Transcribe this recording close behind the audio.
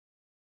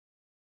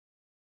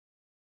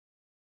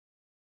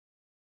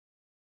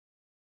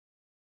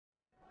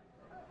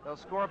They'll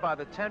score by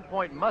the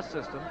 10-point must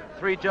system.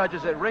 3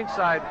 judges at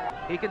ringside.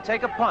 He can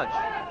take a punch.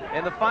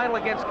 In the final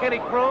against Kenny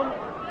Kroom,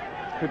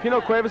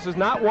 Pipino Cuevas is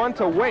not one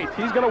to wait.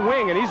 He's going to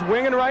wing, and he's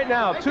winging right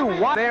now. 2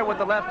 wide. There with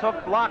the left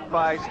hook blocked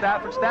by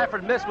Stafford.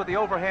 Stafford missed with the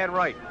overhand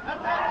right.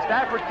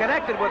 Stafford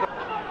connected with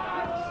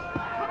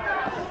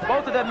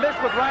both of them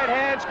missed with right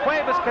hands.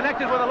 Cuevas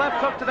connected with a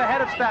left hook to the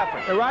head of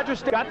Stafford. And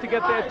Roger's got to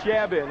get that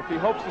jab in if he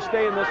hopes to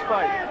stay in this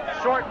fight.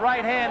 Short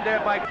right hand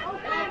there by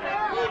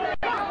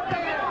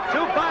 2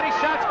 body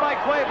shots by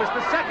Cuevas.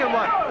 The second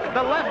one,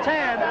 the left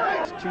hand.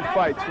 2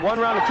 fights, 1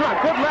 round of 2.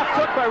 Good left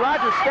hook by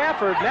Roger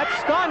Stafford. That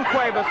stunned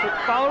Cuevas,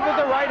 followed with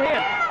the right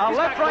hand. A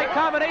left-right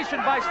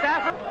combination by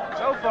Stafford.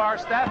 So far,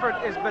 Stafford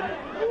has been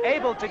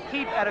able to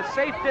keep at a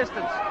safe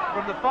distance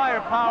from the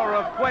firepower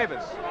of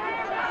Cuevas.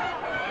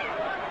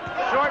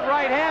 Short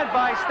right hand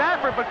by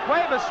Stafford, but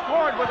Cuevas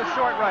scored with a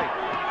short right.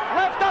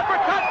 Left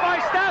uppercut by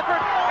Stafford,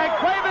 and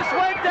Cuevas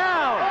went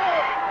down.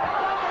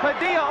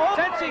 Padilla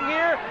sensing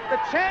here the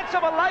chance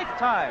of a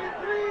lifetime.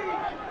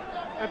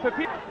 And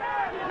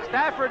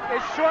Stafford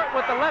is short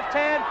with the left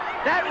hand.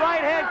 That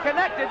right hand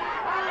connected.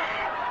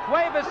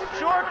 Cuevas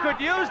sure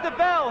could use the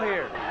bell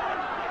here.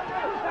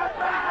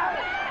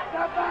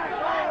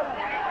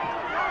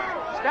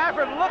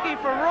 Stafford looking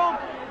for room.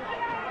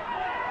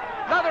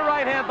 Another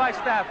right hand by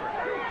Stafford.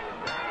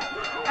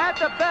 At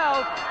the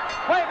bell,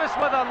 Cuevas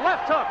with a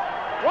left hook.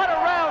 What a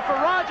round for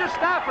Roger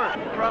Stafford.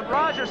 From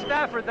Roger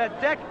Stafford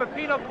that decked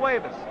Pipino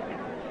Cuevas.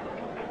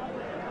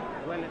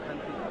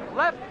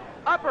 Left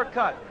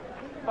uppercut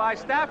by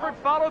Stafford,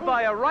 followed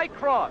by a right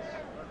cross.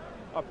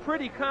 A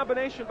pretty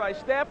combination by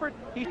Stafford.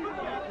 There's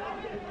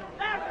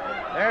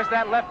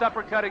that left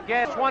uppercut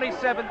again.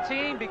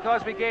 2017,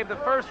 because we gave the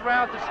first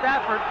round to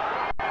Stafford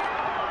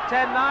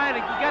 10-9, and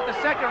you get the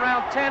second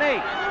round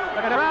 10-8.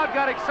 But the crowd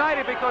got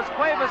excited because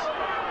Cuevas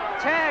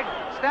tagged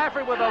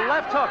Stafford with a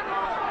left hook.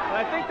 And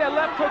I think that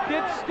left hook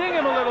did sting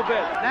him a little bit.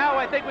 Now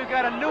I think we've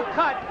got a new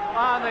cut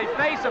on the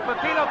face of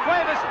Pipino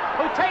Cuevas,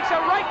 who takes a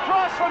right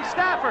cross from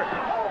Stafford.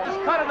 Just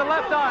cut in the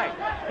left eye.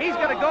 He's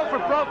going to go for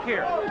broke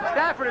here.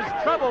 Stafford is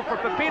trouble for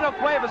Pipino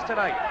Cuevas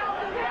tonight.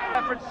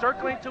 Stafford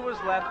circling to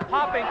his left,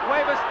 popping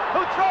Cuevas,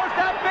 who throws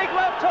that big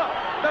left hook.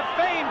 The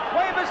famed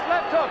Cuevas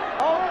left hook.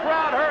 Whole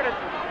crowd heard it.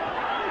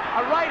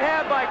 A right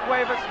hand by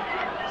Cuevas.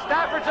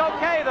 Stafford's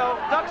okay,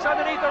 though. Ducks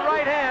underneath the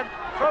right hand.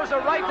 Throws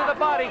a right to the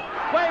body.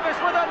 Cuevas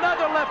with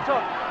another left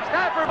hook.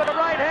 Stafford with a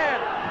right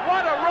hand.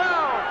 What a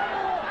round!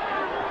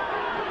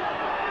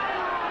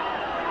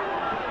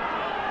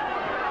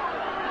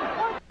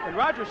 And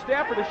Roger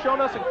Stafford has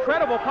shown us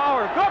incredible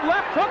power. Good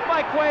left hook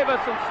by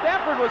Cuevas, and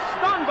Stafford was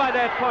stunned by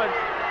that punch.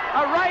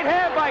 A right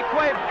hand by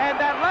Cuevas,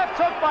 and that left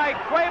hook by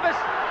Cuevas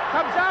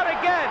comes out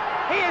again.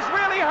 He has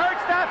really hurt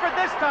Stafford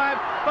this time.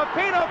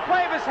 Pipino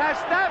Cuevas has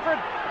Stafford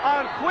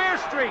on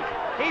Queer Street.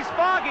 He's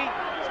foggy.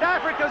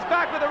 Stafford comes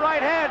back with the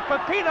right hand.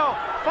 Pipino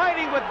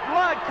fighting with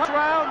blood comes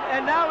around,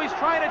 and now he's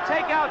trying to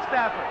take out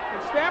Stafford.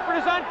 And Stafford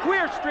is on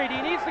Queer Street. He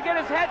needs to get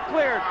his head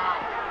cleared.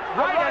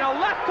 Right, and a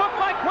left hook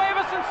by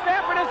Cuevas, and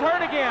Stafford is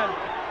hurt again.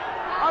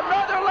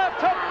 Another left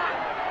hook.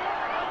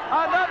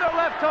 Another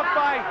left hook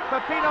by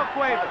Pipino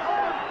Cuevas.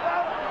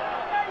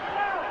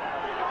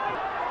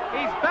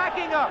 He's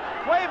backing up.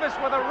 Cuevas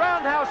with a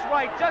roundhouse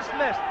right, just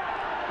missed.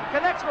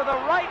 Connects with a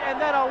right and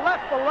then a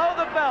left below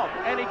the belt,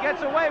 and he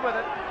gets away with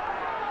it.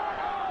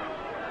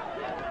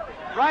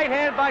 Right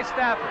hand by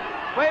Stafford.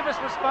 Cuevas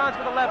responds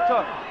with a left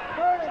hook.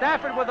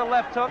 Stafford with a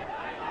left hook,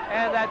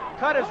 and that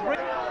cut is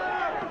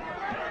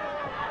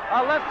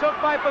a left hook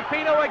by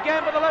Pipino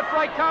again with a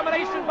left-right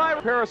combination by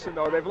Comparison,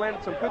 though, they've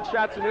landed some good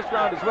shots in this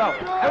round as well.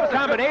 That was a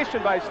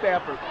combination by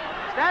Stafford.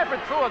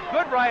 Stafford threw a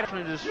good right.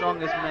 He's the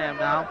strongest man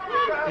now.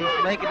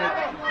 He's making it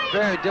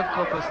very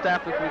difficult for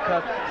Stafford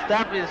because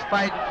Stafford is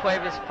fighting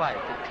Cuevas' fight,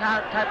 the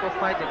type of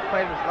fight that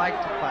Cuevas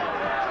likes to fight.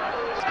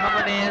 He's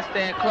coming in,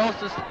 staying close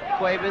to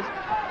Cuevas,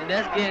 and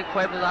that's giving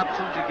Cuevas an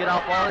opportunity to get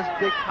off all his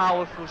big,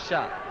 powerful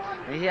shots.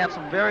 And he has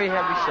some very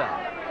heavy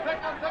shots.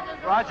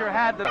 Roger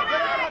had the...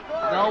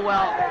 No,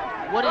 well,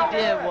 what he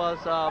did was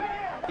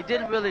he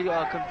didn't really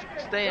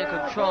stay in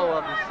control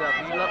of himself.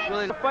 He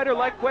really... A fighter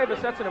like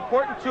Cuevas, that's an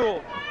important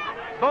tool.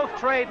 Both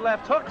trade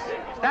left hooks.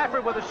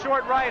 Stafford with a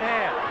short right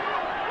hand.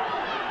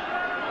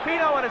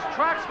 Pipino in his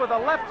tracks with a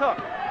left hook.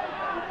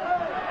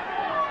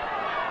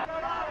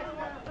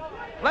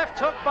 Left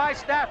hook by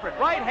Stafford.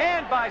 Right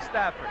hand by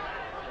Stafford.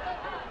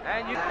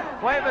 And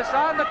Cuevas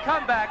on the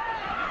comeback.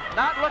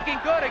 Not looking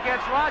good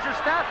against Roger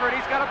Stafford.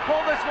 He's got to pull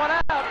this one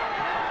out.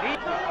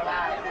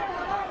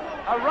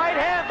 A right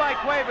hand by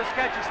Cuevas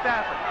catches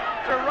Stafford.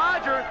 So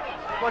Roger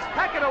was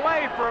pecking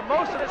away for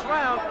most of this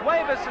round.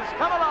 Cuevas has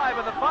come alive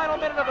in the final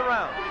minute of the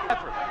round.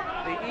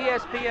 The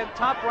ESPN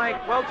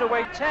top-ranked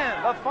welterweight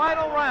 10, the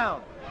final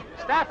round.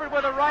 Stafford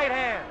with a right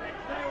hand.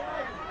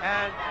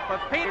 And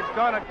Pipino is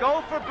going to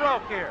go for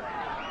broke here.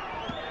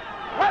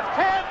 Left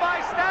hand by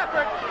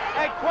Stafford,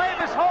 and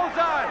Cuevas holds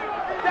on.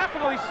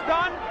 Definitely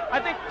stunned. I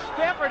think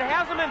Stafford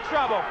has him in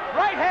trouble.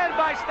 Right hand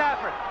by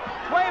Stafford.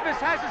 Cuevas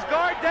has his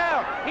guard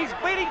down. He's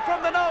bleeding from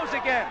the nose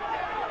again.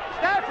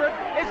 Stafford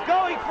is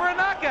going for a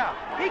knockout.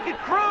 He could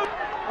cruise.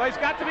 Well, he's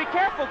got to be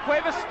careful.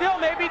 Cuevas still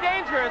may be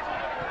dangerous.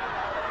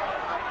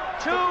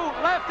 2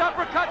 left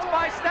uppercuts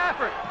by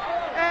Stafford.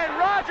 And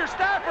Roger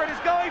Stafford is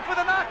going for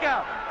the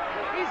knockout.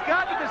 He's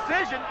got the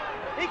decision.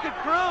 He could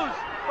cruise,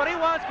 but he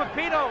wants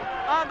Pipino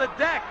on the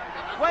deck.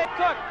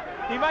 Took.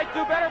 He might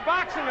do better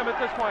boxing him at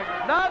this point.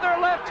 Another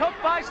left hook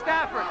by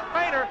Stafford.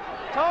 Trainer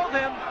told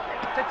him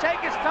to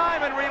take his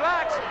time and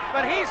relax,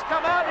 but he's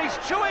come out and he's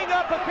chewing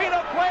up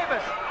Pipino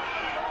Cuevas.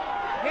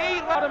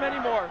 He Not him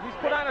anymore. He's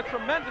put on a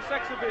tremendous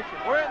exhibition.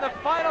 We're in the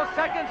final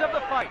seconds of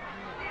the fight.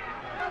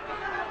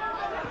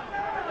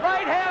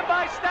 Right hand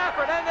by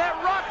Stafford, and that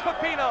rocked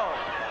Pipino.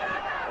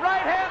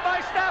 Right hand by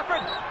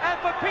Stafford, and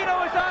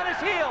Pipino is on his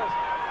heels.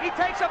 He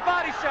takes a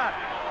body shot,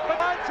 but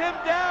wants him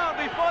down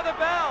before the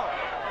bell.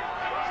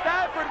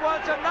 Stafford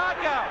wants a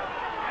knockout.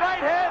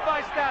 Right hand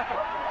by Stafford.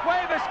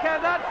 Cuevas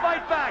cannot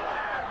fight back.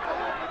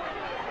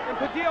 And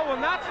Padilla will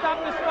not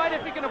stop this fight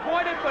if he can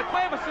avoid it, but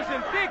Cuevas is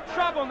in big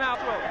trouble now.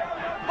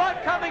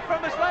 Blood coming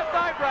from his left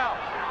eyebrow.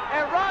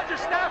 And Roger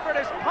Stafford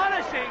is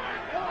punishing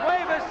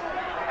Cuevas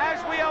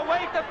as we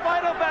await the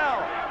final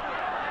bell.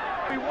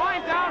 We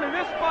wind down in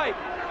this fight.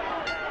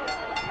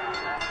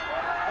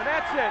 And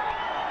that's it.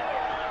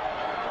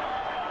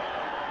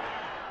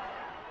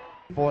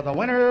 For the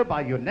winner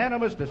by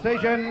unanimous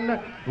decision,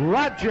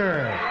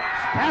 Roger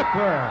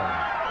Stafford.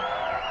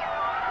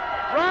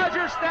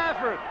 Roger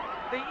Stafford,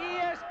 the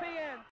ESPN.